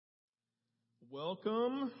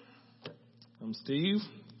Welcome. I'm Steve.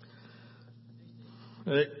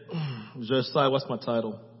 Hey, Josiah, what's my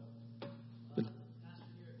title?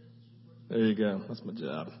 There you go. That's my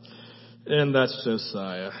job. And that's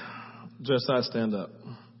Josiah. Josiah, stand up.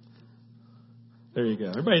 There you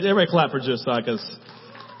go. Everybody clap for Josiah, because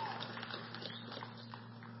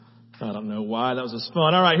I don't know why. That was just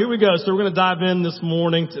fun. All right, here we go. So we're going to dive in this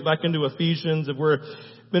morning back into Ephesians. We've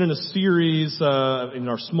been in a series, in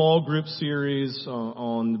our small group series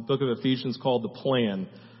on the book of Ephesians called The Plan,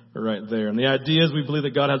 right there. And the idea is we believe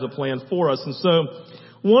that God has a plan for us. And so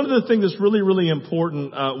one of the things that's really, really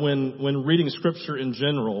important when reading Scripture in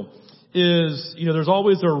general is, there's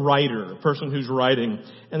always a writer, a person who's writing,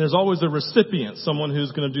 and there's always a recipient, someone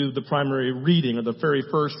who's going to do the primary reading or the very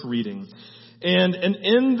first reading. And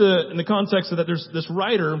in the context of that, there's this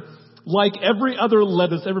writer, like every other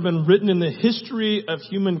letter that's ever been written in the history of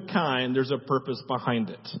humankind, there's a purpose behind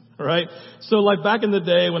it, right? So like back in the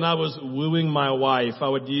day when I was wooing my wife, I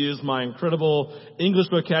would use my incredible English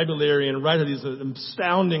vocabulary and write these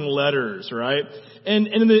astounding letters, right? And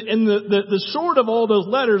the short of all those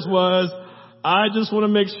letters was, I just want to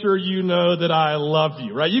make sure you know that I love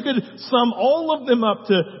you, right? You could sum all of them up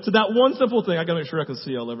to that one simple thing. I gotta make sure I can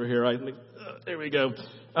see all over here, right? There we go.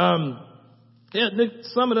 They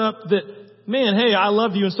sum it up that, man, hey, I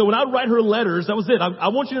love you. And so when I would write her letters, that was it. I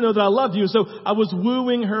want you to know that I love you. And so I was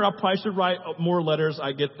wooing her. I probably should write more letters.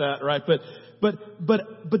 I get that, right?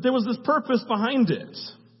 But there was this purpose behind it.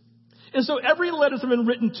 And so every letter that's been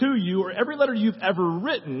written to you, or every letter you've ever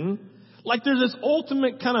written, like there's this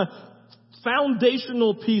ultimate kind of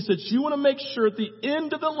foundational piece that you want to make sure at the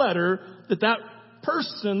end of the letter that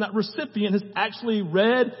person, that recipient, has actually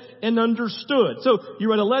read and understood. So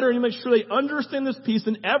you write a letter and you make sure they understand this piece,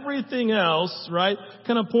 and everything else, right,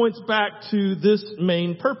 kind of points back to this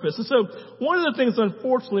main purpose. And so one of the things,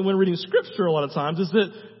 unfortunately, when reading Scripture a lot of times is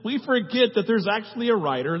that we forget that there's actually a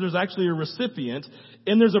writer, there's actually a recipient,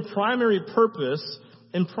 and there's a primary purpose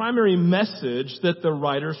and primary message that the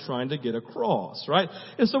writer's trying to get across, right?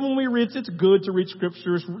 And so when we read, it's good to read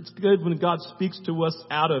Scripture. It's good when God speaks to us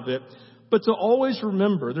out of it. But to always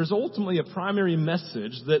remember, there's ultimately a primary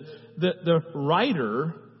message that the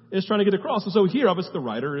writer is trying to get across. And so here, obviously, the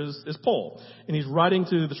writer is Paul. And he's writing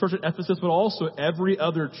to the church at Ephesus, but also every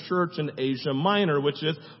other church in Asia Minor, which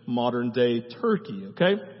is modern-day Turkey,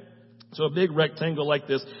 okay? So a big rectangle like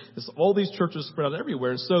this, is all these churches spread out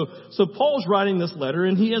everywhere. So Paul's writing this letter,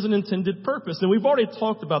 and he has an intended purpose. And we've already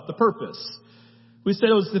talked about the purpose. We said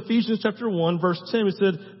it was Ephesians chapter 1, verse 10. We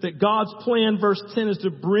said that God's plan, verse 10, is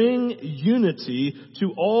to bring unity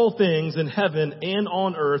to all things in heaven and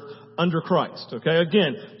on earth under Christ. Okay,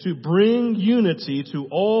 again, to bring unity to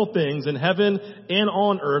all things in heaven and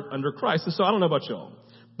on earth under Christ. And so I don't know about y'all,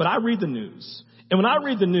 but I read the news. And when I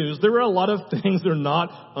read the news, there are a lot of things that are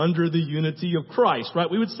not under the unity of Christ, right?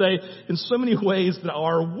 We would say in so many ways that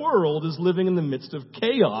our world is living in the midst of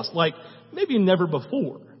chaos, like maybe never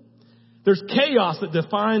before. There's chaos that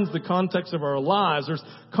defines the context of our lives. There's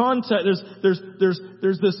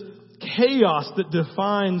this chaos that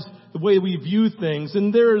defines the way we view things.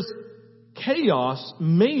 And there's chaos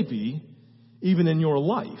maybe even in your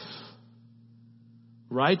life.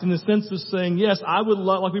 Right? In the sense of saying, yes, I would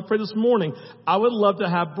love, like we prayed this morning, I would love to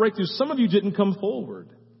have breakthroughs. Some of you didn't come forward.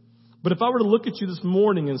 But if I were to look at you this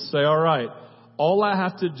morning and say, all right, all I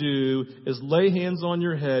have to do is lay hands on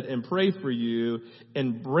your head and pray for you,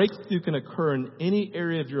 and breakthrough can occur in any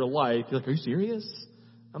area of your life. You're like, are you serious?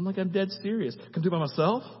 I'm like, I'm dead serious. Can I do it by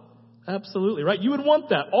myself? Absolutely, right? You would want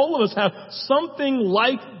that. All of us have something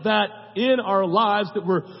like that in our lives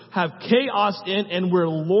that have chaos in, and we're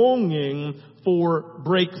longing for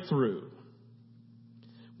breakthrough.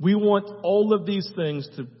 We want all of these things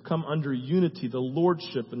to come under unity, the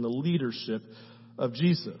lordship and the leadership of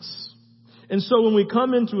Jesus. And so when we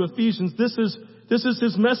come into Ephesians, this is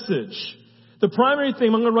his message. The primary thing,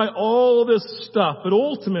 I'm going to write all this stuff, but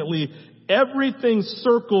ultimately everything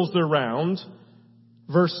circles around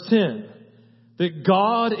verse 10. That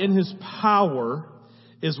God in his power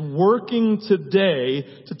is working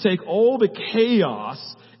today to take all the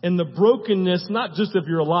chaos and the brokenness, not just of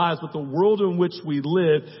your lives, but the world in which we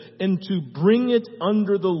live, and to bring it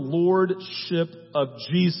under the lordship of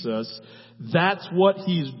Jesus. That's what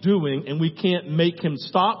he's doing, and we can't make him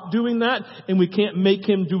stop doing that, and we can't make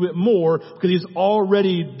him do it more, because he's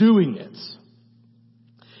already doing it.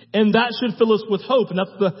 And that should fill us with hope, and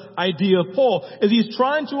that's the idea of Paul, is he's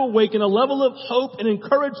trying to awaken a level of hope and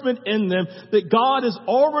encouragement in them that God is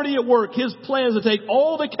already at work. His plan is to take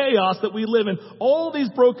all the chaos that we live in, all these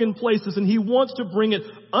broken places, and he wants to bring it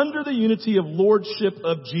under the unity of lordship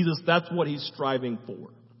of Jesus. That's what he's striving for.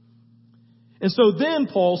 And so then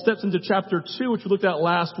Paul steps into chapter 2, which we looked at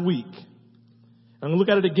last week. I'm going to look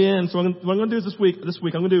at it again. So what I'm going to do is this week,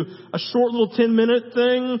 I'm going to do a short little 10-minute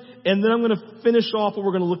thing, and then I'm going to finish off what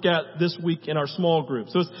we're going to look at this week in our small group.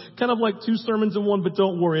 So it's kind of like 2 sermons in one, but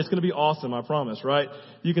don't worry. It's going to be awesome, I promise, right?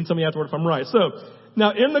 You can tell me afterward if I'm right. So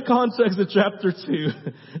now in the context of chapter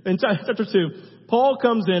 2, Paul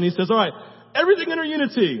comes in, he says, all right, everything under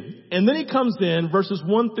unity. And then he comes in, verses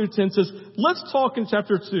 1 through 10 says, let's talk in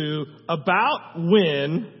chapter 2 about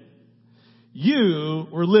when you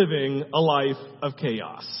were living a life of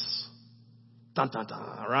chaos. Dun, dun,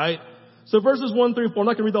 dun, right? So verses 1 through 4, I'm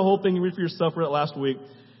not going to read the whole thing. You read for yourself. Read it last week.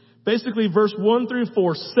 Basically, verse 1 through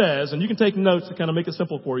 4 says, and you can take notes to kind of make it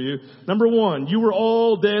simple for you. Number 1, you were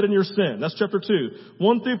all dead in your sin. That's chapter 2.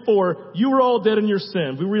 1 through 4, you were all dead in your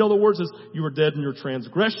sin. We read all the words as you were dead in your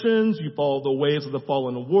transgressions. You followed the ways of the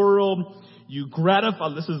fallen world. You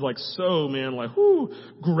gratified, this is like so, man, like,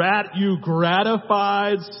 you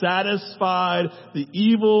gratified, satisfied the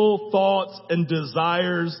evil thoughts and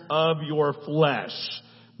desires of your flesh.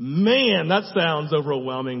 Man, that sounds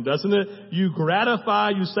overwhelming, doesn't it? You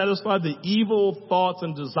satisfy the evil thoughts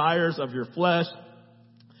and desires of your flesh,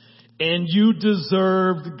 and you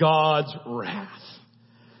deserved God's wrath.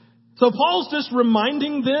 So Paul's just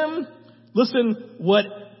reminding them, listen, what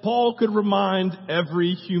Paul could remind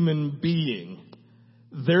every human being.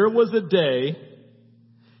 There was a day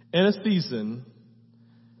and a season,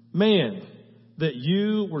 man, that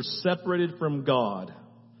you were separated from God.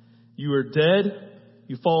 You were dead.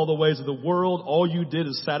 You followed the ways of the world. All you did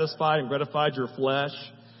is satisfy and gratified your flesh.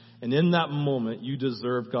 And in that moment, you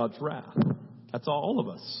deserve God's wrath. That's all of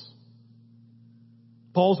us.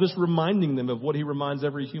 Paul's just reminding them of what he reminds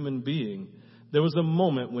every human being. There was a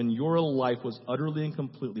moment when your life was utterly and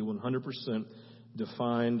completely 100%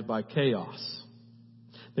 defined by chaos.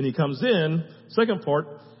 Then he comes in, second part,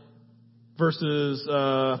 verses,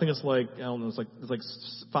 I think it's like, it's like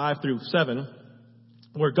 5 through 7,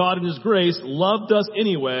 where God in His grace loved us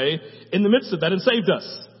anyway in the midst of that and saved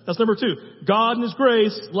us. That's number 2. God in His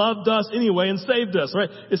grace loved us anyway and saved us, right?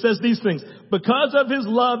 It says these things. Because of His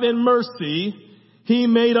love and mercy, He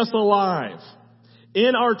made us alive.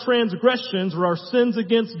 In our transgressions or our sins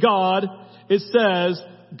against God, it says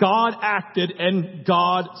God acted and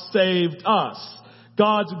God saved us.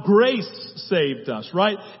 God's grace saved us,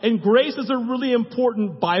 right? And grace is a really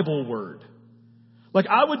important Bible word. Like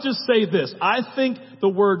I would just say this. I think the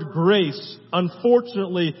word grace,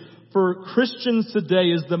 unfortunately, for Christians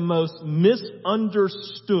today is the most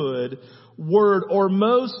misunderstood word or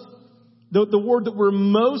the word that we're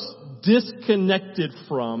most disconnected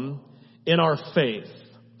from in our faith.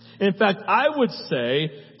 In fact, I would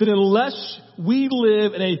say that unless we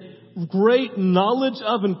live in a great knowledge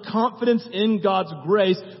of and confidence in God's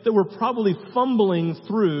grace, that we're probably fumbling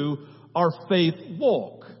through our faith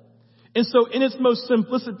walk. And so in its most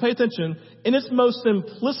simplistic, pay attention, in its most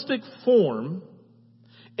simplistic form,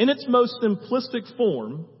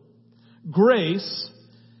 grace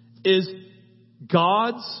is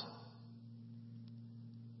God's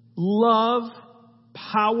love,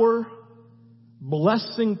 power,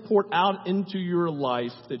 blessing poured out into your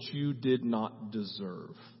life that you did not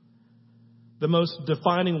deserve. The most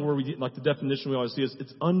defining word like the definition we always see is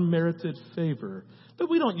it's unmerited favor. But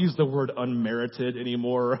we don't use the word unmerited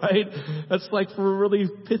anymore, right? That's like for really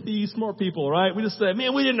pithy, smart people, right? We just say,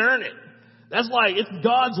 man, we didn't earn it. That's like, it's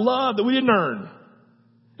God's love that we didn't earn.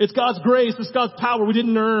 It's God's grace. It's God's power we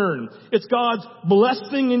didn't earn. It's God's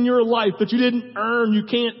blessing in your life that you didn't earn. You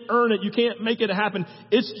can't earn it. You can't make it happen.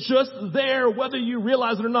 It's just there whether you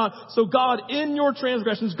realize it or not. So God in your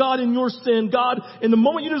transgressions, God in your sin, God in the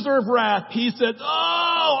moment you deserve wrath, He said, oh,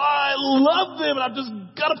 I love them and I've just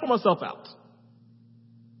got to pull myself out.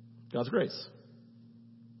 God's grace.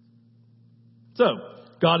 So,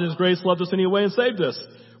 God in His grace loved us anyway and saved us,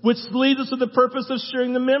 which leads us to the purpose of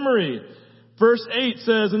sharing the memory. Verse 8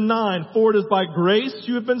 says in 9, for it is by grace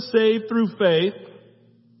you have been saved through faith.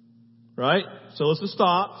 Right? So let's just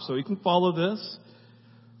stop so you can follow this.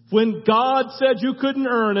 When God said you couldn't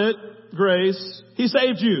earn it, grace, He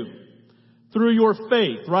saved you through your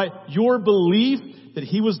faith, right? Your belief that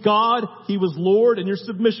He was God, He was Lord, and your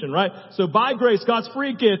submission, right? So by grace, God's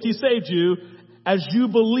free gift, He saved you as you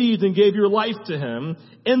believed and gave your life to Him.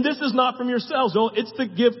 And this is not from yourselves, it's the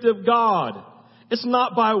gift of God. It's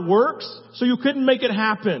not by works, so you couldn't make it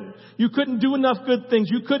happen. You couldn't do enough good things.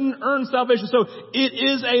 You couldn't earn salvation. So it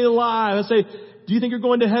is a lie. I say, do you think you're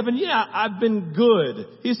going to heaven? Yeah, I've been good.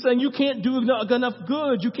 He's saying you can't do enough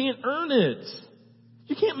good. You can't earn it.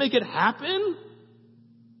 You can't make it happen.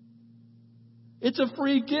 It's a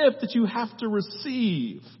free gift that you have to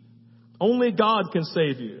receive. Only God can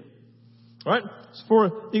save you. All right?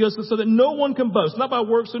 He goes, so that no one can boast, not by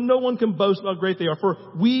works, so no one can boast about how great they are. For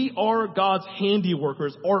we are God's handiwork, or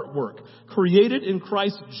his artwork, created in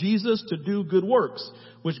Christ Jesus to do good works,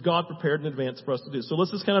 which God prepared in advance for us to do. So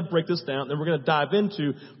let's just kind of break this down, and then we're going to dive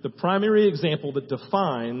into the primary example that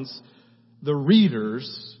defines the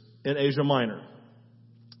readers in Asia Minor,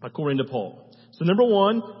 according to Paul. So number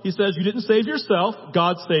one, he says, you didn't save yourself,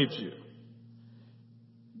 God saved you.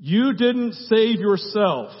 You didn't save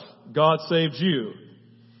yourself, God saved you.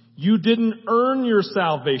 You didn't earn your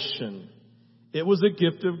salvation. It was a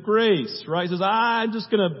gift of grace, right? He says, I'm just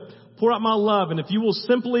going to pour out my love. And if you will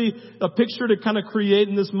simply, a picture to kind of create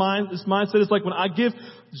in this mindset is like when I give,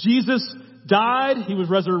 Jesus died, he was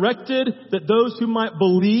resurrected, that those who might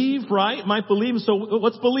believe, right, might believe. So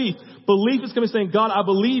what's belief? Belief is going to be saying, God, I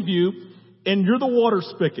believe you, and you're the water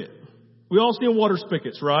spigot. We all see water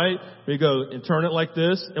spigots, right? We go and turn it like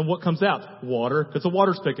this, and what comes out? Water. It's a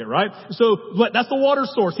water spigot, right? So that's the water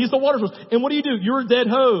source. He's the water source. And what do? You're a dead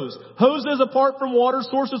hose. Hoses apart from water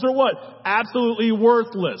sources are what? Absolutely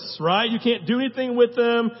worthless, right? You can't do anything with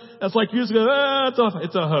them. That's like you just go,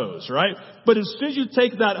 it's a hose, right? But as soon as you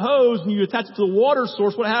take that hose and you attach it to the water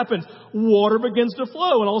source, what happens? Water begins to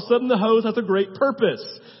flow, and all of a sudden the hose has a great purpose.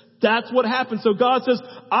 That's what happens. So God says,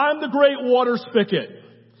 I'm the great water spigot.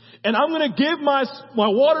 And I'm going to give my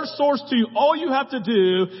water source to you. All you have to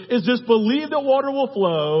do is just believe that water will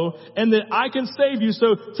flow and that I can save you.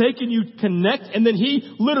 So take and you connect, and then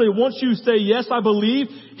he literally, once you say, yes, I believe,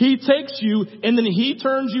 he takes you and then he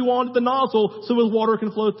turns you on to the nozzle so his water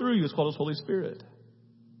can flow through you. It's called his Holy Spirit.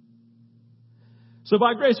 So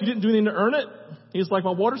by grace, you didn't do anything to earn it. He's like,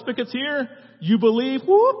 my water spigot's here. You believe,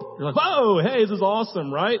 whoop. You're like, whoa, hey, this is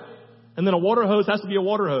awesome, right? And then a water hose has to be a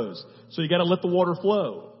water hose. So you got to let the water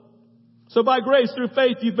flow. So by grace, through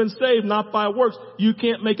faith, you've been saved, not by works. You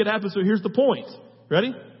can't make it happen. So here's the point.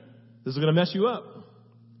 Ready? This is going to mess you up.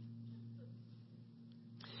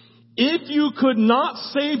 If you could not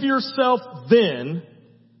save yourself then,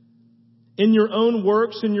 in your own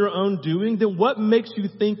works, in your own doing, then what makes you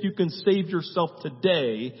think you can save yourself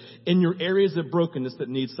today in your areas of brokenness that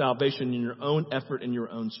need salvation in your own effort, in your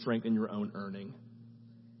own strength, in your own earning?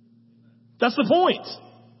 That's the point.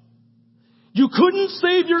 You couldn't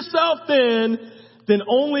save yourself then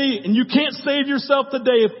and you can't save yourself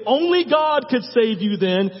today. If only God could save you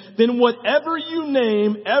then whatever you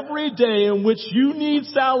name every day in which you need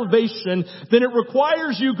salvation, then it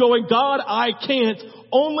requires you going, God, I can't.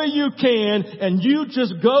 Only you can, and you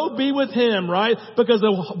just go be with him, right? Because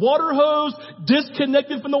the water hose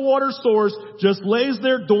disconnected from the water source just lays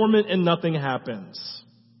there dormant and nothing happens.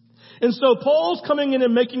 And so Paul's coming in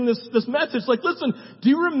and making this message like, listen, do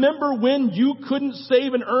you remember when you couldn't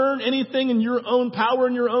save and earn anything in your own power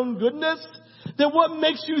and your own goodness? Then what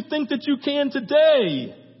makes you think that you can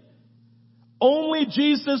today? Only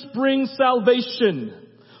Jesus brings salvation.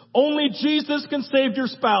 Only Jesus can save your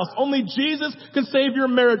spouse. Only Jesus can save your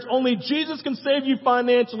marriage. Only Jesus can save you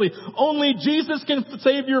financially. Only Jesus can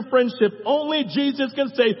save your friendship. Only Jesus can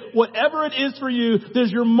save whatever it is for you.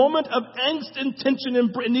 There's your moment of angst and tension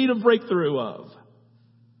and need of breakthrough of.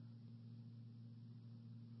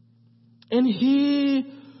 And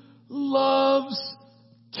he loves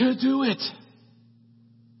to do it.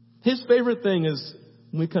 His favorite thing is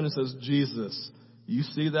when he comes and says, Jesus, you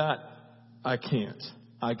see that? I can't.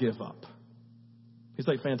 I give up. He's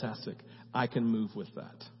like, fantastic. I can move with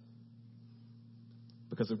that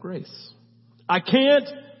because of grace. I can't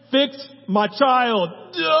fix my child.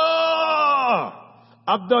 Duh!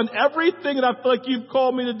 I've done everything that I feel like you've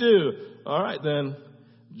called me to do. All right, then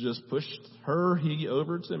just push he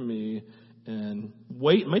over to me and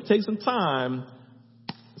wait. It may take some time.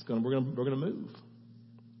 We're gonna move.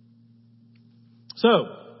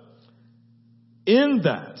 So, in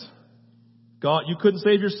that, God, you couldn't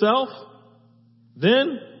save yourself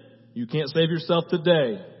then, you can't save yourself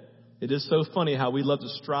today. It is so funny how we love to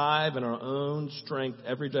strive in our own strength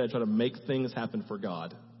every day to try to make things happen for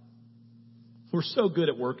God. We're so good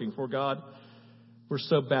at working for God. We're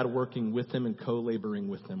so bad working with him and co-laboring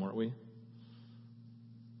with him, aren't we?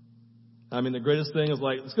 I mean, the greatest thing is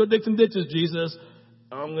like, let's go dig some ditches, Jesus.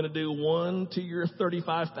 I'm going to do 1 to your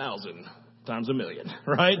 35,000 times a million,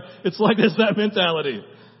 right? It's like it's that mentality.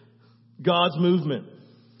 God's movement.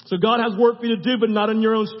 So God has work for you to do, but not in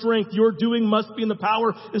your own strength. Your doing must be in the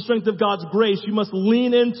power and strength of God's grace. You must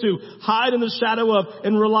lean into, hide in the shadow of,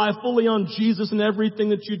 and rely fully on Jesus in everything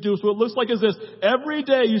that you do. So what it looks like is this. Every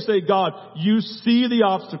day you say, God, you see the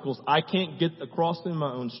obstacles. I can't get across them in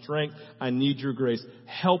my own strength. I need your grace.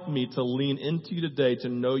 Help me to lean into you today, to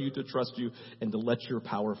know you, to trust you, and to let your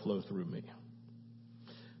power flow through me.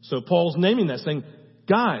 So Paul's naming that, saying,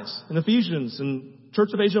 guys, in Ephesians and Church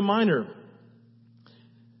of Asia Minor,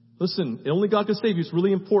 listen, only God can save you. It's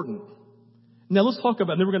really important. Now let's talk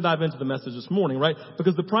about, and then we're going to dive into the message this morning, right?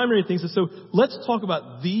 Because the primary thing is, so let's talk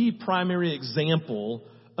about the primary example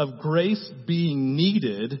of grace being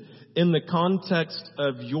needed in the context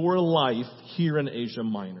of your life here in Asia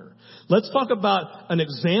Minor. Let's talk about an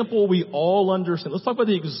example we all understand. Let's talk about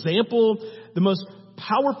the example, the most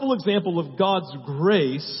powerful example of God's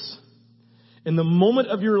grace in the moment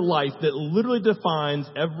of your life that literally defines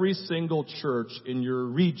every single church in your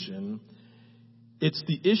region. It's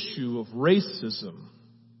the issue of racism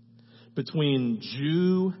between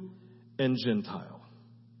Jew and Gentile.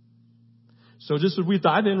 So just as we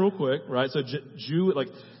dive in real quick, right? So Jew, like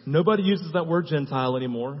nobody uses that word Gentile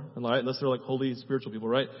anymore, right? Unless they're like holy spiritual people,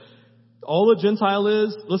 right? All a Gentile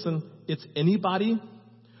is, listen, it's anybody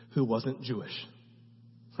who wasn't Jewish,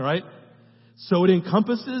 right? So it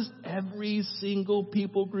encompasses every single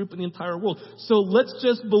people group in the entire world. So let's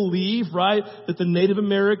just believe, right, that the Native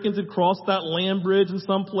Americans had crossed that land bridge in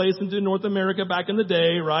some place into North America back in the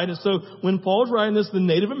day, right? And so when Paul's writing this, the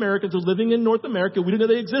Native Americans are living in North America. We didn't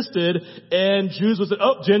know they existed. And Jews would say,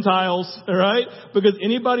 oh, Gentiles, all right? Because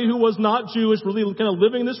anybody who was not Jewish, really kind of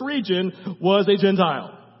living in this region, was a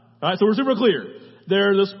Gentile. All right, so we're super clear.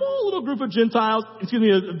 There's a small little group of Gentiles, of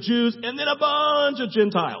Jews, and then a bunch of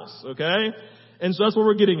Gentiles, okay? And so that's what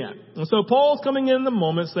we're getting at. And so Paul's coming in the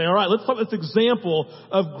moment saying, all right, let's talk about this example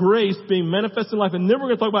of grace being manifested in life. And then we're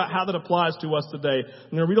going to talk about how that applies to us today.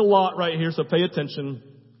 I'm going to read a lot right here, so pay attention.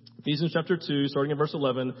 Ephesians chapter 2, starting in verse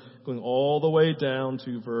 11, going all the way down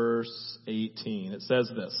to verse 18. It says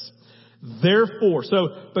this. Therefore,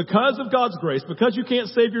 so because of God's grace, because you can't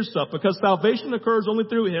save yourself, because salvation occurs only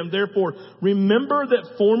through Him, therefore, remember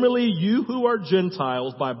that formerly you who are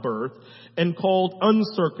Gentiles by birth and called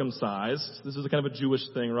uncircumcised, this is a kind of a Jewish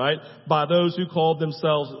thing, right? By those who called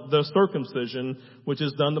themselves the circumcision, which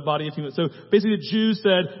is done the body of human. So basically the Jews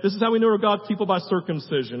said, this is how we know we're God's people, by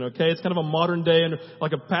circumcision, okay? It's kind of a modern day and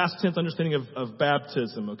like a past tense understanding of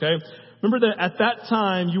baptism, okay? Remember that at that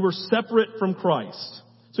time you were separate from Christ.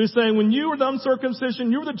 So he's saying when you were the uncircumcision,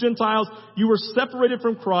 you were the Gentiles, you were separated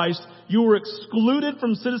from Christ, you were excluded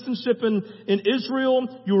from citizenship in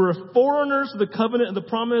Israel, you were foreigners to the covenant and the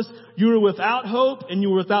promise, you were without hope, and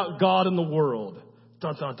you were without God in the world.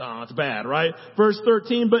 Dun, dun, dun, it's bad, right? Verse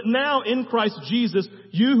 13, but now in Christ Jesus,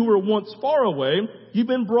 you who were once far away, you've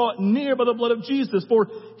been brought near by the blood of Jesus, for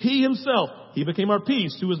He Himself, He became our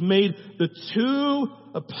peace, who has made the two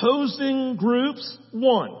opposing groups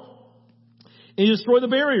one. And He destroyed the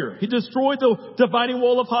barrier. He destroyed the dividing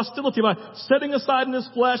wall of hostility by setting aside in His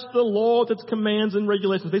flesh the law with its commands and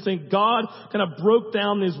regulations. They saying God kind of broke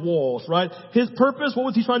down these walls, right? His purpose, what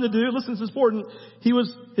was He trying to do? Listen, this is important.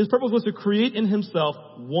 His purpose was to create in Himself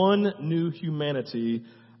one new humanity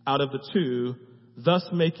out of the two, thus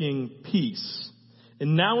making peace.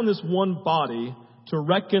 And now in this one body, to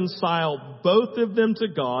reconcile both of them to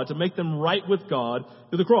God, to make them right with God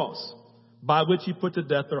through the cross, by which He put to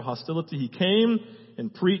death their hostility. He came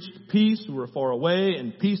and preached peace who were far away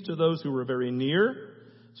and peace to those who were very near.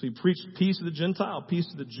 So He preached peace to the Gentile, peace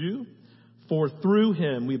to the Jew. For through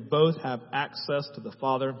Him we both have access to the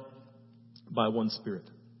Father by one Spirit.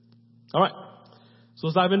 All right. So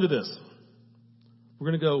let's dive into this. We're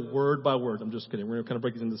going to go word by word. I'm just kidding. We're going to kind of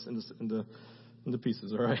break these into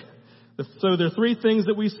pieces. All right. So there are three things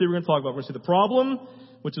that we see we're going to talk about. We're going to see the problem,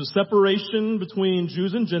 which is separation between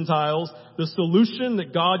Jews and Gentiles, the solution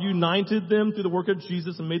that God united them through the work of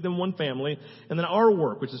Jesus and made them one family, and then our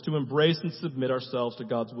work, which is to embrace and submit ourselves to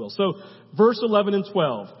God's will. So verse 11 and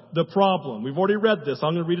 12, the problem. We've already read this.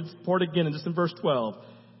 I'm going to read it part again, and just in verse 12.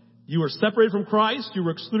 You were separated from Christ. You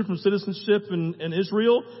were excluded from citizenship in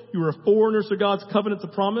Israel. You were foreigners to God's covenant to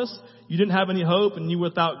promise. You didn't have any hope, and you were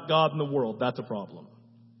without God in the world. That's a problem.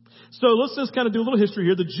 So let's just kind of do a little history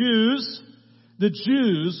here. The Jews,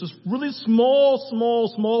 this really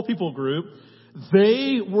small people group,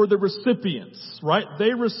 they were the recipients, right?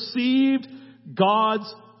 They received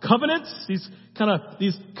God's covenants,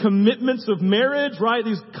 these commitments of marriage, right?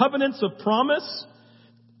 These covenants of promise.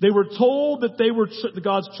 They were told that they were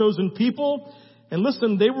God's chosen people. And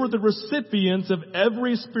listen, they were the recipients of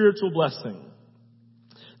every spiritual blessing.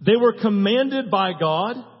 They were commanded by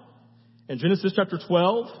God in Genesis chapter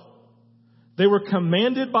 12. They were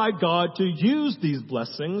commanded by God to use these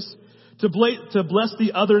blessings to bless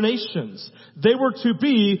the other nations. They were to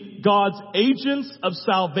be God's agents of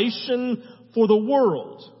salvation for the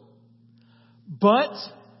world. But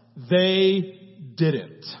they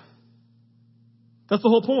didn't. That's the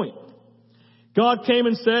whole point. God came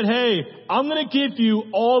and said, hey, I'm going to give you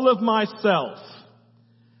all of myself.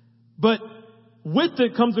 But with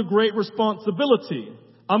it comes a great responsibility.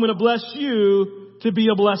 I'm going to bless you to be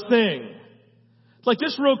a blessing. Like,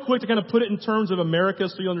 just real quick to kind of put it in terms of America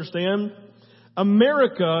so you understand.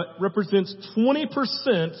 America represents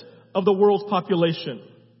 20% of the world's population.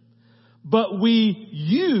 But we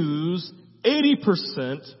use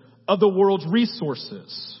 80% of the world's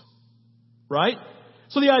resources. Right?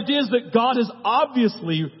 So the idea is that God has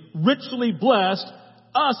obviously richly blessed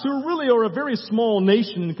us, who really are a very small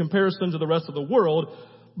nation in comparison to the rest of the world.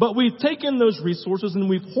 But we've taken those resources and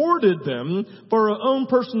we've hoarded them for our own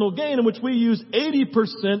personal gain, in which we use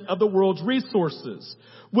 80% of the world's resources.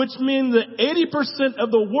 Which means that 80%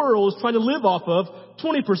 of the world is trying to live off of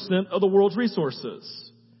 20% of the world's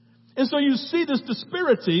resources. And so you see this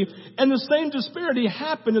disparity, and the same disparity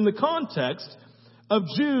happened in the context of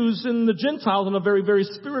Jews and the Gentiles on a very, very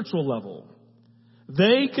spiritual level.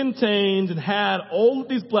 They contained and had all of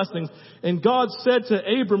these blessings, and God said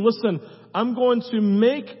to Abram, listen, I'm going to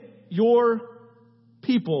make your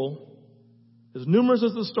people as numerous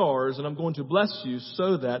as the stars, and I'm going to bless you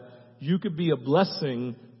so that you could be a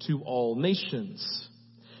blessing to all nations.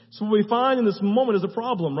 So what we find in this moment is a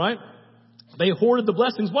problem, right? They hoarded the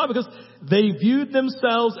blessings. Why? Because they viewed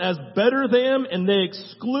themselves as better than, and they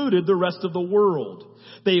excluded the rest of the world.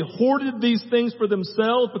 They hoarded these things for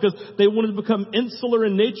themselves because they wanted to become insular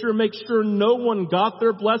in nature and make sure no one got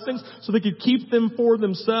their blessings so they could keep them for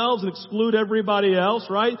themselves and exclude everybody else,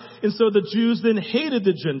 right? And so the Jews then hated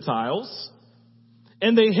the Gentiles.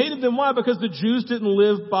 And they hated them. Why? Because the Jews didn't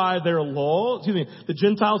live by their law. The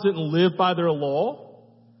Gentiles didn't live by their law.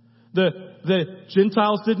 The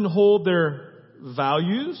Gentiles didn't hold their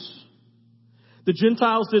values. The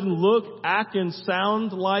Gentiles didn't look, act, and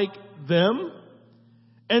sound like them.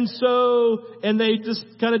 And they just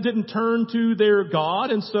kind of didn't turn to their God.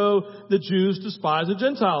 And so the Jews despised the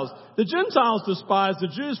Gentiles. The Gentiles despised the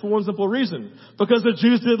Jews for one simple reason. Because the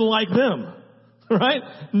Jews didn't like them. Right?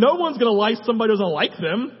 No one's going to like somebody who doesn't like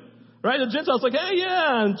them. Right? The Gentiles like, hey,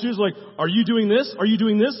 yeah. And Jews like, are you doing this? Are you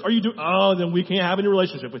doing this? Oh, then we can't have any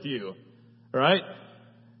relationship with you. Right?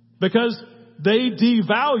 Because they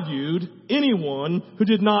devalued anyone who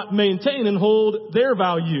did not maintain and hold their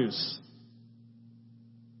values.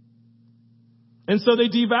 And so they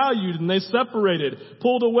devalued and they separated,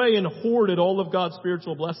 pulled away, and hoarded all of God's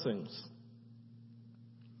spiritual blessings.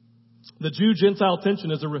 The Jew-Gentile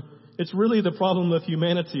tension it's really the problem of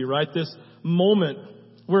humanity, right? This moment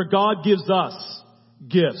where God gives us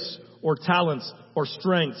gifts or talents or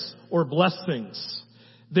strengths or blessings.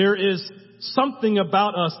 There is something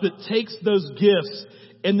about us that takes those gifts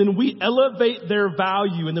and then we elevate their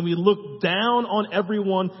value, and then we look down on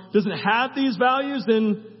everyone who doesn't have these values,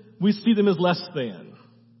 and we see them as less than.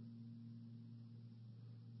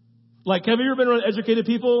 Like, have you ever been around educated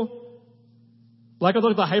people? Like, I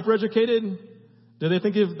thought the hyper-educated. Do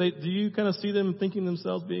you kind of see them thinking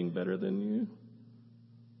themselves being better than you?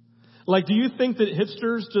 Like, do you think that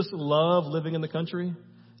hipsters just love living in the country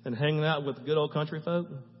and hanging out with good old country folk?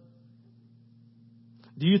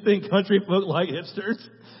 Do you think country folk like hipsters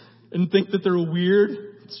and think that they're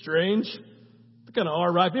weird, strange? They kind of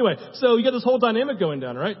are, right? Anyway, so you got this whole dynamic going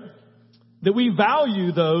down, right? That we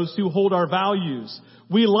value those who hold our values.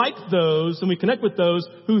 We like those and we connect with those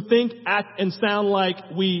who think, act, and sound like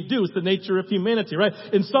we do. It's the nature of humanity, right?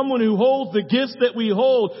 And someone who holds the gifts that we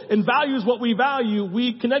hold and values what we value,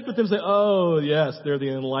 we connect with them and say, oh, yes, they're the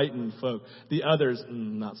enlightened folk. The others,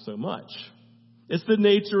 not so much. It's the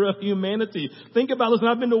nature of humanity. Think about, listen,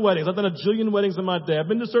 I've been to weddings. I've done a jillion weddings in my day. I've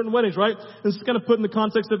been to certain weddings, right? This is kind of put in the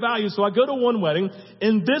context of values. So I go to one wedding,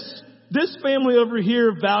 and this family over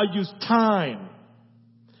here values time,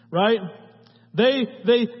 right? They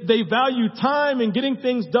value time and getting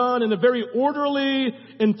things done in a very orderly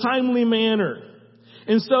and timely manner.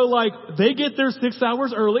 And so, like, they get there 6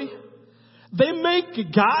 hours early. They make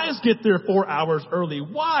guys get there 4 hours early.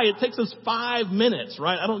 Why? It takes us 5 minutes,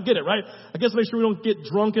 right? I don't get it, right? I guess make sure we don't get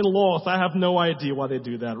drunk and lost. I have no idea why they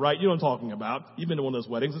do that, right? You know what I'm talking about. You've been to one of those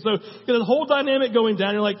weddings. And so, you got the whole dynamic going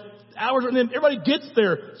down. You're like, hours, and then everybody gets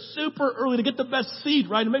there super early to get the best seat,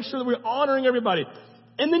 right? To make sure that we're honoring everybody.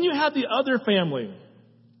 And then you have the other family.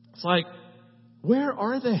 It's like, where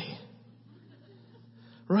are they?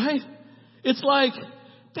 Right? It's like,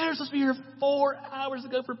 they're supposed to be here 4 hours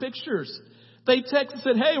ago for pictures. They text and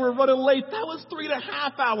said, hey, we're running late. That was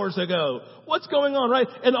 3.5 hours ago. What's going on, right?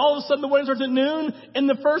 And all of a sudden the wedding starts at noon, and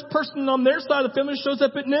the first person on their side of the family shows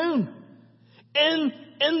up at noon. And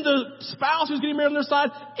the spouse who's getting married on their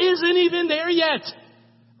side isn't even there yet,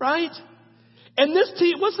 right? And this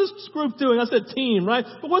team, what's this group doing? I said team, right?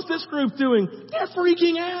 But what's this group doing? They're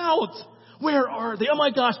freaking out. Where are they? Oh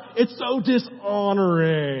my gosh, it's so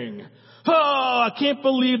dishonoring. Oh, I can't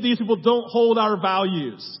believe these people don't hold our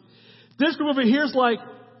values. This group over here is like,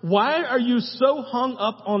 why are you so hung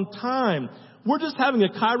up on time? We're just having a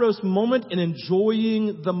Kairos moment and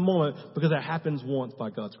enjoying the moment because it happens once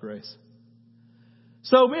by God's grace.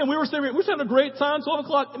 So, man, we're just having a great time, 12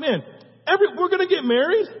 o'clock. Man, we're going to get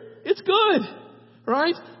married. It's good,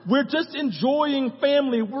 right? We're just enjoying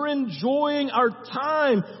family. We're enjoying our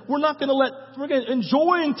time. We're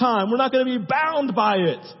enjoying time. We're not going to be bound by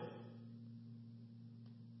it.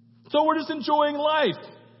 So we're just enjoying life.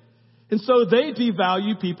 And so they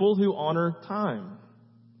devalue people who honor time.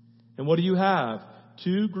 And what do you have?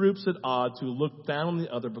 Two groups at odds who look down on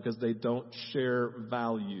the other because they don't share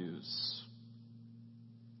values.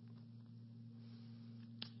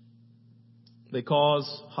 They cause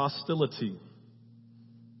hostility.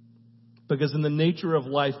 Because in the nature of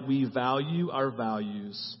life, we value our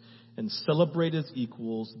values and celebrate as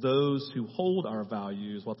equals those who hold our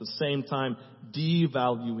values, while at the same time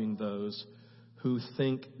devaluing those who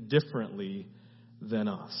think differently than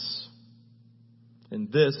us. And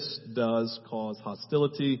this does cause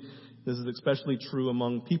hostility. This is especially true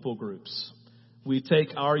among people groups. We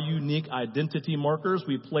take our unique identity markers,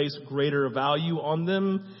 we place greater value on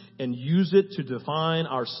them, and use it to define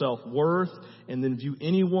our self-worth, and then view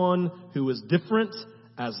anyone who is different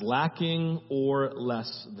as lacking or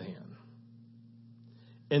less than.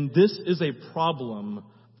 And this is a problem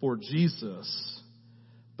for Jesus,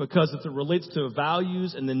 because as it relates to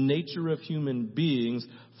values and the nature of human beings,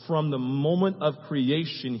 from the moment of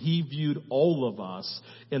creation, he viewed all of us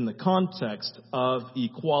in the context of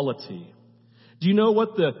equality. Do you know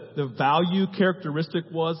what the value characteristic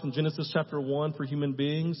was in Genesis chapter 1 for human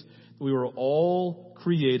beings? We were all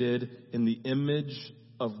created in the image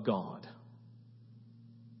of God.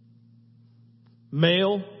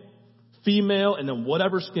 Male, female, and then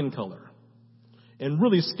whatever skin color. And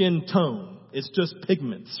really skin tone. It's just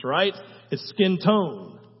pigments, right? It's skin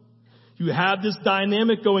tone. You have this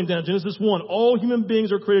dynamic going down. Genesis 1, all human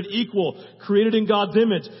beings are created equal, created in God's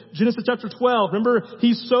image. Genesis chapter 12, remember,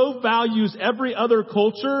 he so values every other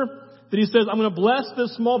culture that he says, I'm going to bless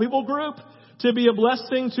this small people group to be a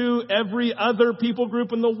blessing to every other people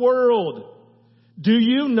group in the world. Do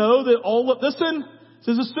you know that listen,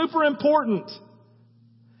 this is super important.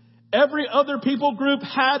 Every other people group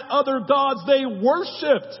had other gods they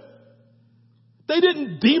worshiped. They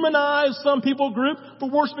didn't demonize some people group for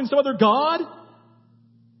worshiping some other god.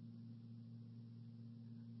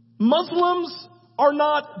 Muslims are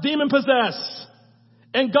not demon possessed,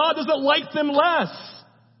 and God doesn't like them less.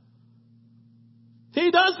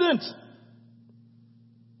 He doesn't.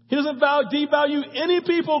 He doesn't devalue any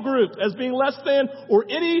people group as being less than, or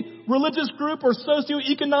any religious group or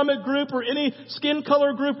socioeconomic group or any skin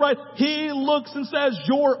color group, right? He looks and says,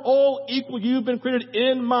 you're all equal. You've been created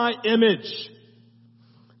in my image.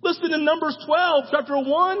 Listen, in Numbers 12, chapter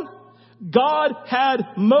 1, God had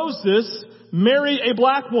Moses marry a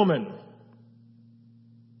black woman.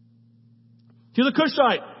 She was a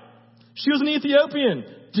Cushite. She was an Ethiopian.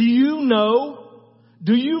 Do you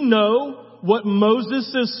know what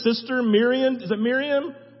Moses' sister Miriam, is it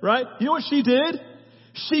Miriam? Right? You know what she did?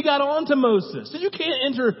 She got on to Moses. You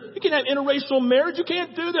can't have interracial marriage. You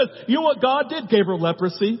can't do this. You know what God did? Gave her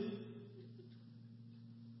leprosy.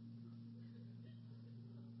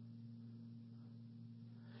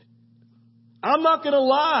 I'm not going to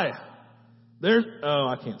lie.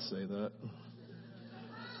 I can't say that.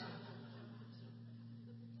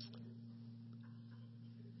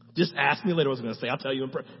 Just ask me later what I was going to say. I'll tell you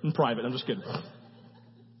in private. I'm just kidding.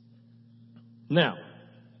 Now,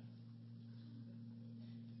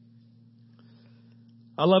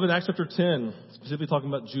 I love in Acts chapter 10, specifically talking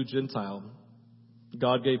about Jew-Gentile.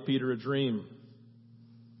 God gave Peter a dream.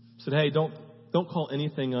 He said, hey, don't call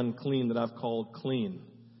anything unclean that I've called clean.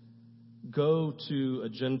 Go to a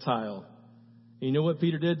Gentile. And you know what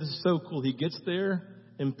Peter did? This is so cool. He gets there,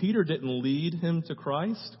 and Peter didn't lead him to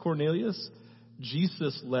Christ, Cornelius.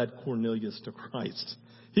 Jesus led Cornelius to Christ.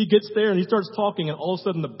 He gets there and he starts talking, and all of a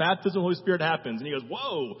sudden the baptism of the Holy Spirit happens. And he goes,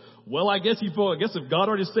 whoa, well, I guess if God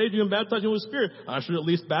already saved you and baptized you in the Holy Spirit, I should at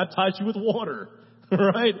least baptize you with water.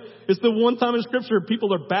 Right? It's the one time in Scripture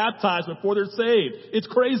people are baptized before they're saved. It's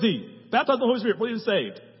crazy. Baptized in the Holy Spirit before you're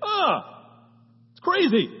saved. It's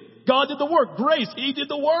crazy. God did the work. Grace. He did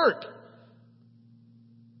the work.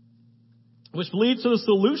 Which leads to the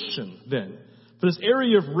solution then. For this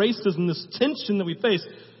area of racism, this tension that we face,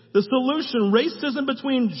 the solution, racism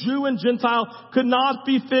between Jew and Gentile, could not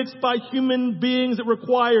be fixed by human beings. It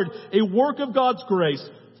required a work of God's grace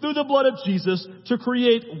through the blood of Jesus to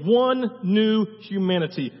create one new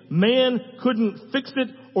humanity. Man couldn't fix it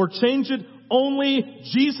or change it Only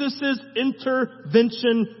Jesus'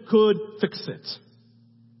 intervention could fix it.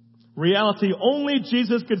 Reality, only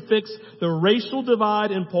Jesus could fix the racial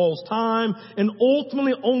divide in Paul's time, and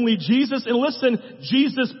ultimately only Jesus, and listen,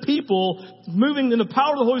 Jesus' people moving in the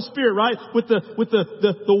power of the Holy Spirit, right? With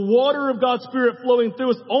the water of God's Spirit flowing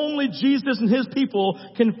through us, only Jesus and His people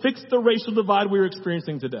can fix the racial divide we're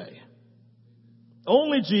experiencing today.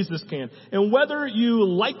 Only Jesus can. And whether you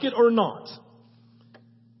like it or not,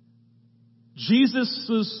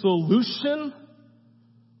 Jesus' solution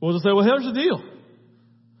was to say, well, here's the deal.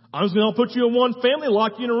 I'm just going to put you in one family,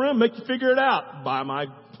 lock you in a room, make you figure it out by my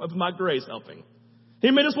grace helping.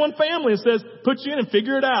 He made us one family and says, put you in and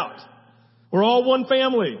figure it out. We're all one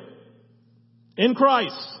family in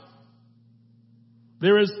Christ.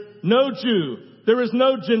 There is no Jew. There is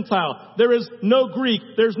no Gentile. There is no Greek.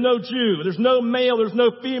 There's no Jew. There's no male. There's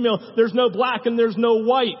no female. There's no black and there's no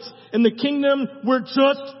white. In the kingdom, we're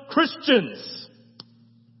just Christians.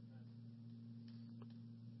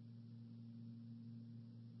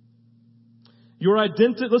 Your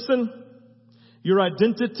identity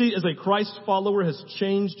as a Christ follower has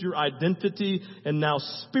changed your identity, and now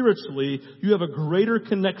spiritually you have a greater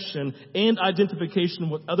connection and identification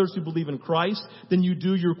with others who believe in Christ than you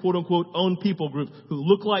do your quote unquote own people group who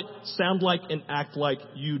look like, sound like, and act like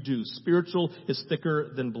you do. Spiritual is thicker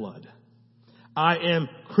than blood. I am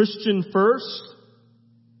Christian first,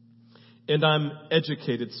 and I'm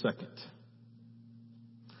educated second.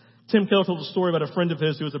 Tim Keller told a story about a friend of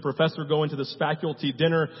his who was a professor going to this faculty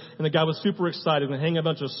dinner, and the guy was super excited and hang a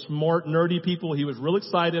bunch of smart, nerdy people. He was real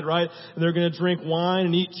excited, right? And they're going to drink wine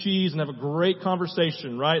and eat cheese and have a great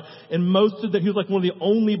conversation, right? And most of that, he was like one of the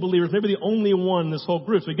only believers, maybe the only one in this whole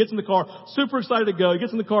group. So he gets in the car, super excited to go. He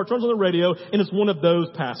gets in the car, turns on the radio, and it's one of those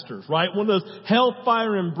pastors, right? One of those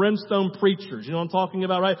hellfire and brimstone preachers. You know what I'm talking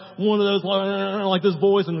about, right? One of those, like this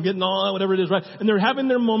voice and getting all, whatever it is, right? And they're having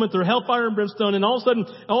their moment. They're hellfire and brimstone, and all of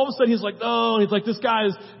a sudden, he's like, oh, and he's like, this guy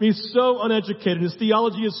he's so uneducated. His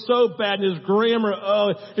theology is so bad, and his grammar,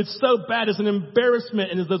 oh, it's so bad. It's an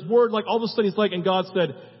embarrassment. And it's this word, like all of a sudden he's like, and God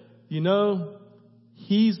said, you know,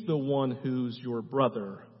 he's the one who's your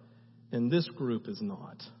brother, and this group is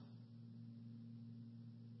not.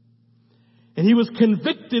 And he was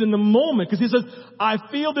convicted in the moment because he says, I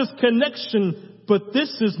feel this connection, but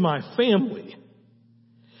this is my family.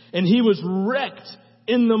 And he was wrecked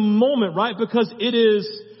in the moment, right? Because it is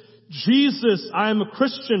Jesus. I am a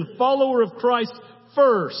Christian follower of Christ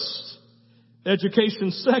first.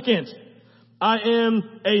 Education second. I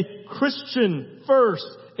am a Christian first,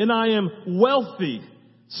 and I am wealthy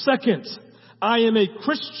second. I am a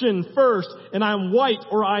Christian first, and I am white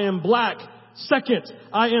or I am black second.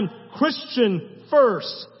 I am Christian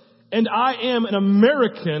first, and I am an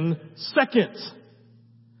American second.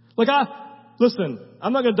 Listen,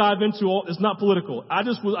 I'm not going to dive into all, it's not political. I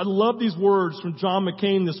love these words from John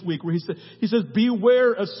McCain this week where he says,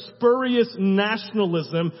 beware of spurious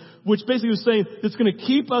nationalism, which basically was saying it's going to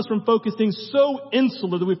keep us from focusing so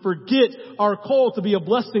insular that we forget our call to be a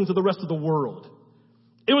blessing to the rest of the world.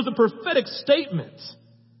 It was a prophetic statement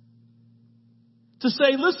to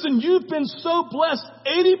say, listen, you've been so blessed.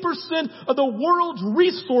 80% of the world's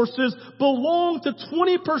resources belong to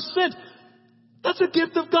 20%. That's a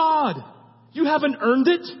gift of God. You haven't earned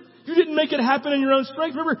it. You didn't make it happen in your own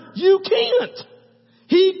strength. Remember, you can't.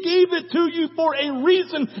 He gave it to you for a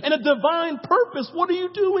reason and a divine purpose. What are you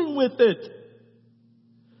doing with it?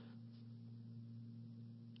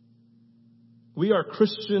 We are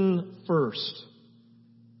Christian first.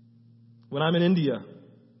 When I'm in India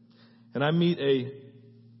and I meet a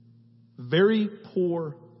very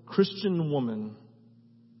poor Christian woman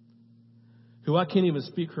who I can't even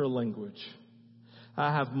speak her language,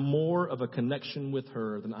 I have more of a connection with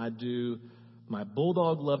her than I do my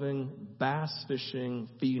bulldog-loving, bass-fishing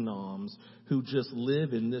phenoms who just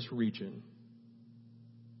live in this region.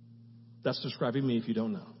 That's describing me if you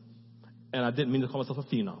don't know. And I didn't mean to call myself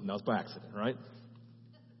a phenom. That was by accident, right?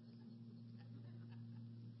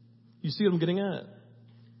 You see what I'm getting at?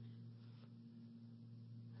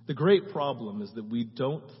 The great problem is that we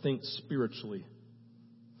don't think spiritually.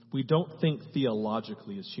 We don't think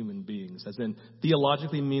theologically as human beings. As in,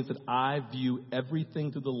 theologically means that I view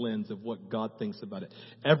everything through the lens of what God thinks about it.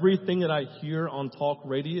 Everything that I hear on talk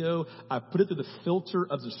radio, I put it through the filter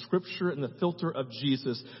of the Scripture and the filter of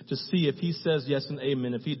Jesus to see if He says yes and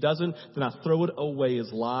amen. If He doesn't, then I throw it away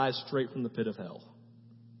as lies straight from the pit of hell.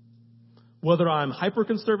 Whether I'm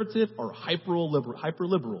hyper-conservative or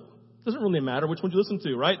hyper-liberal. Doesn't really matter which one you listen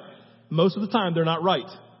to, right? Most of the time, they're not right.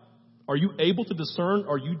 Are you able to discern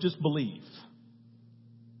or you just believe?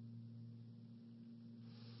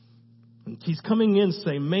 And he's coming in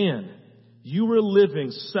saying, man, You were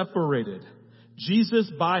living separated.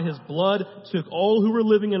 Jesus, by his blood, took all who were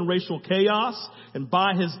living in racial chaos, and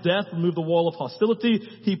by his death removed the wall of hostility.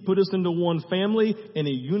 He put us into one family, and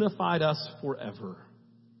he unified us forever.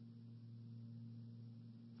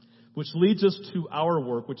 Which leads us to our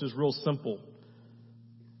work, which is real simple.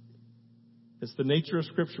 It's the nature of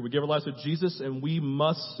Scripture. We give our lives to Jesus, and we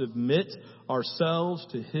must submit ourselves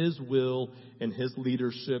to his will and his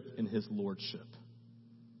leadership and his lordship.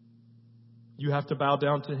 You have to bow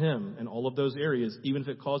down to him in all of those areas, even if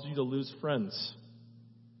it causes you to lose friends.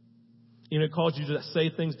 Even if it causes you to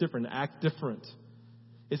say things different, act different.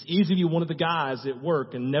 It's easy to be one of the guys at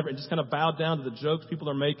work and just kind of bow down to the jokes people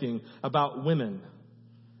are making about women.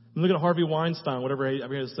 Look at Harvey Weinstein, whatever I'm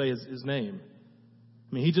going to say his name.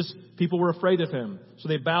 I mean, people were afraid of him, so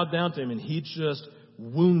they bowed down to him, and he just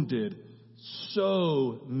wounded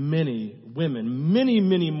so many women,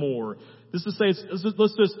 many more. This is to say,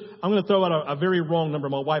 I'm going to throw out a very wrong number.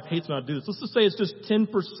 My wife hates when I do this. Let's just say it's just 10%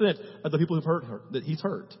 of the people who've hurt her, that he's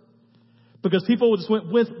hurt. Because people just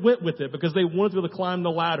went with it because they wanted to be able to climb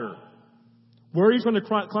the ladder. Where are you trying to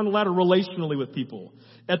climb the ladder relationally with people?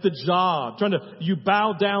 At the job, you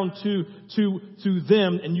bow down to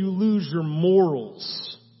them and you lose your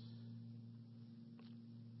morals.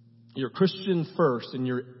 You're Christian first and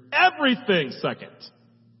you're everything second.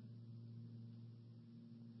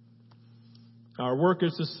 Our work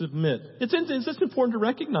is to submit. It's just important to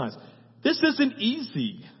recognize this isn't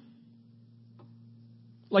easy.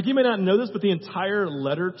 Like, you may not know this, but the entire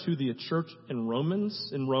letter to the church in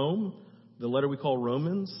Rome, the letter we call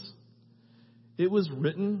Romans, it was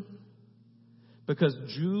written because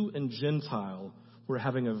Jew and Gentile were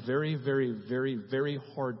having a very, very, very, very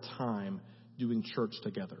hard time doing church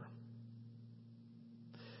together.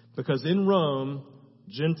 Because in Rome,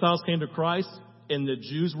 Gentiles came to Christ and the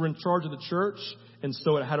Jews were in charge of the church, and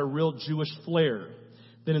so it had a real Jewish flair.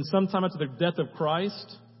 Then in some time after the death of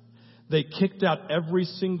Christ, they kicked out every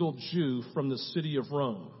single Jew from the city of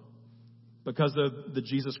Rome because of the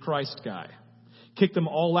Jesus Christ guy. Kicked them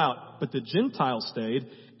all out, but the Gentiles stayed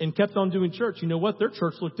and kept on doing church. You know what? Their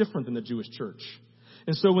church looked different than the Jewish church.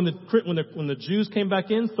 And so when the Jews came back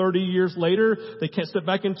in 30 years later, they stepped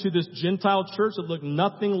back into this Gentile church that looked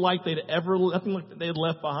nothing like they had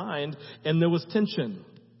left behind, and there was tension.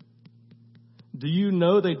 Do you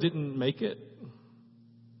know they didn't make it?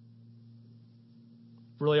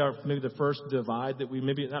 Really, maybe the first divide that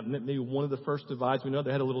maybe one of the first divides we know,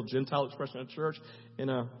 they had a little Gentile expression in church in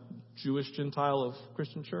a Jewish Gentile of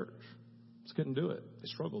Christian church. Just couldn't do it. They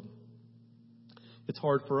struggled. It's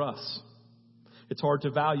hard for us. It's hard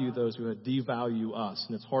to value those who devalue us.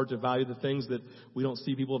 And it's hard to value the things that we don't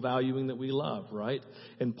see people valuing that we love, right?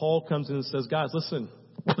 And Paul comes in and says, guys, listen,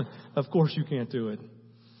 of course you can't do it.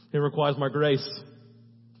 It requires my grace,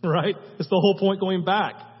 right? It's the whole point going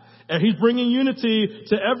back. And he's bringing unity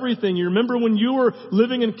to everything. You remember when you were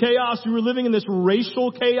living in chaos, you were living in this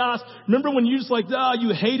racial chaos. Remember when you just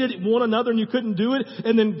you hated one another and you couldn't do it.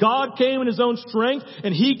 And then God came in his own strength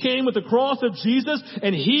and he came with the cross of Jesus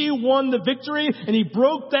and he won the victory and he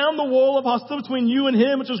broke down the wall of hostility between you and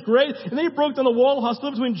him, which was great. And then he broke down the wall of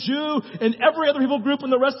hostility between Jew and every other people group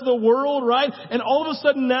in the rest of the world, right? And all of a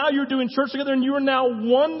sudden now you're doing church together and you are now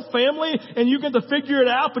one family and you get to figure it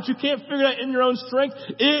out, but you can't figure it out in your own strength.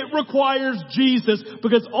 It requires Jesus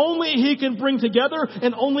because only he can bring together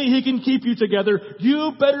and only he can keep you together.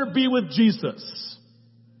 You better be with Jesus.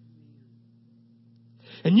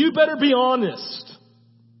 And you better be honest.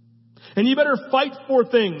 And you better fight for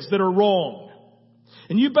things that are wrong.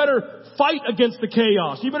 And you better fight against the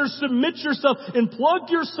chaos. You better submit yourself and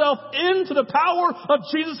plug yourself into the power of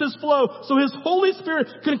Jesus' flow so his Holy Spirit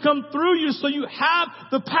can come through you so you have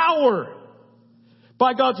the power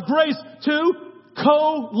by God's grace to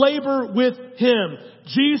co-labor with him.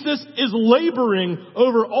 Jesus is laboring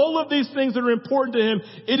over all of these things that are important to him.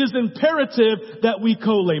 It is imperative that we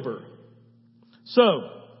co-labor. So,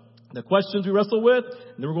 the questions we wrestle with,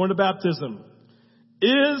 and then we're going to baptism.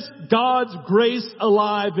 Is God's grace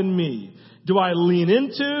alive in me? Do I lean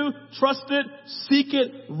into, trust it, seek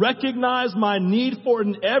it, recognize my need for it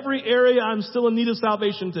in every area I'm still in need of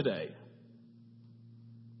salvation today?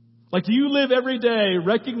 Like, do you live every day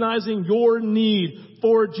recognizing your need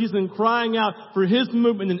for Jesus and crying out for his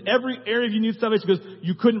movement in every area you need salvation? Because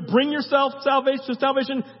you couldn't bring yourself to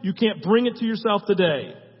salvation. You can't bring it to yourself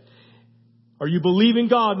today. Are you believing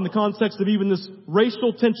God in the context of even this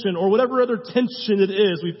racial tension or whatever other tension it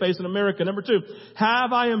is we face in America? Number 2,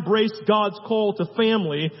 have I embraced God's call to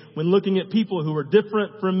family when looking at people who are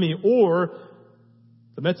different from me? Or,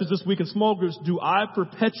 the message this week in small groups, do I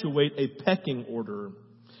perpetuate a pecking order?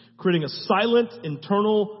 creating a silent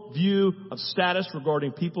internal view of status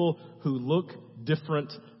regarding people who look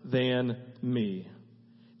different than me.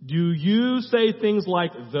 Do you say things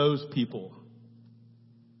like those people?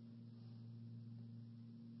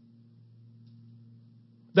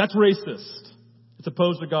 That's racist. It's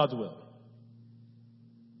opposed to God's will.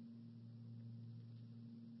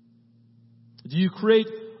 Do you create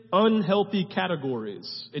unhealthy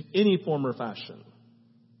categories in any form or fashion?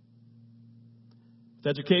 With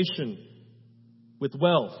education, with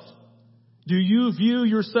wealth. Do you view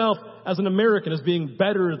yourself as an American as being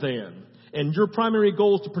better than? And your primary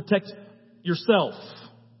goal is to protect yourself,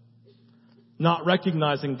 not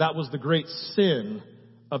recognizing that was the great sin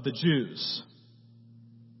of the Jews.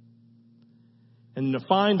 And to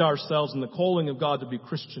find ourselves in the calling of God to be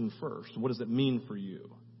Christian first. What does it mean for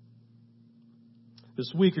you?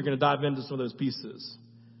 This week you're going to dive into some of those pieces.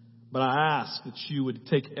 But I ask that you would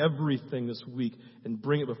take everything this week and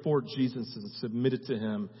bring it before Jesus and submit it to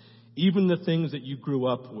Him. Even the things that you grew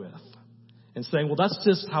up with. And saying, well, that's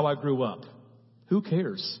just how I grew up. Who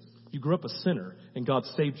cares? You grew up a sinner and God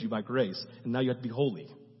saved you by grace. And now you have to be holy.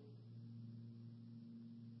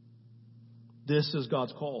 This is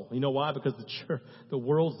God's call. You know why? Because the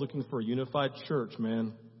world's looking for a unified church,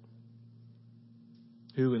 man.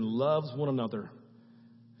 Who loves one another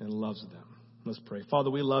and loves them. Let's pray. Father,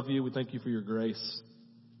 we love you. We thank you for your grace.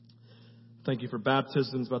 Thank you for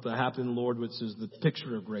baptisms about to happen, Lord, which is the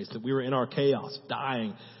picture of grace. That we were in our chaos,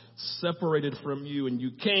 dying, separated from you, and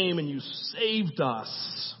you came and you saved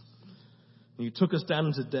us. And you took us down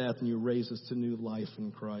into death and you raised us to new life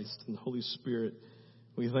in Christ. And Holy Spirit,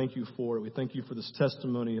 we thank you for it. We thank you for this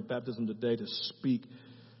testimony of baptism today to speak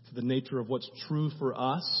to the nature of what's true for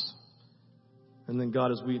us. And then,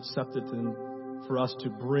 God, as we accept it, and for us to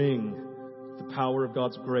bring the power of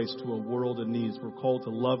God's grace to a world in need. We're called to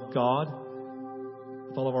love God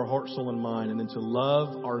with all of our heart, soul, and mind, and then to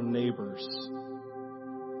love our neighbors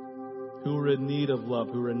who are in need of love,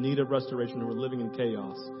 who are in need of restoration, who are living in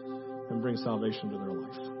chaos, and bring salvation to their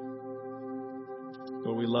life.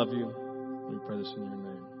 Lord, we love you. We pray this in your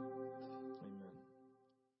name.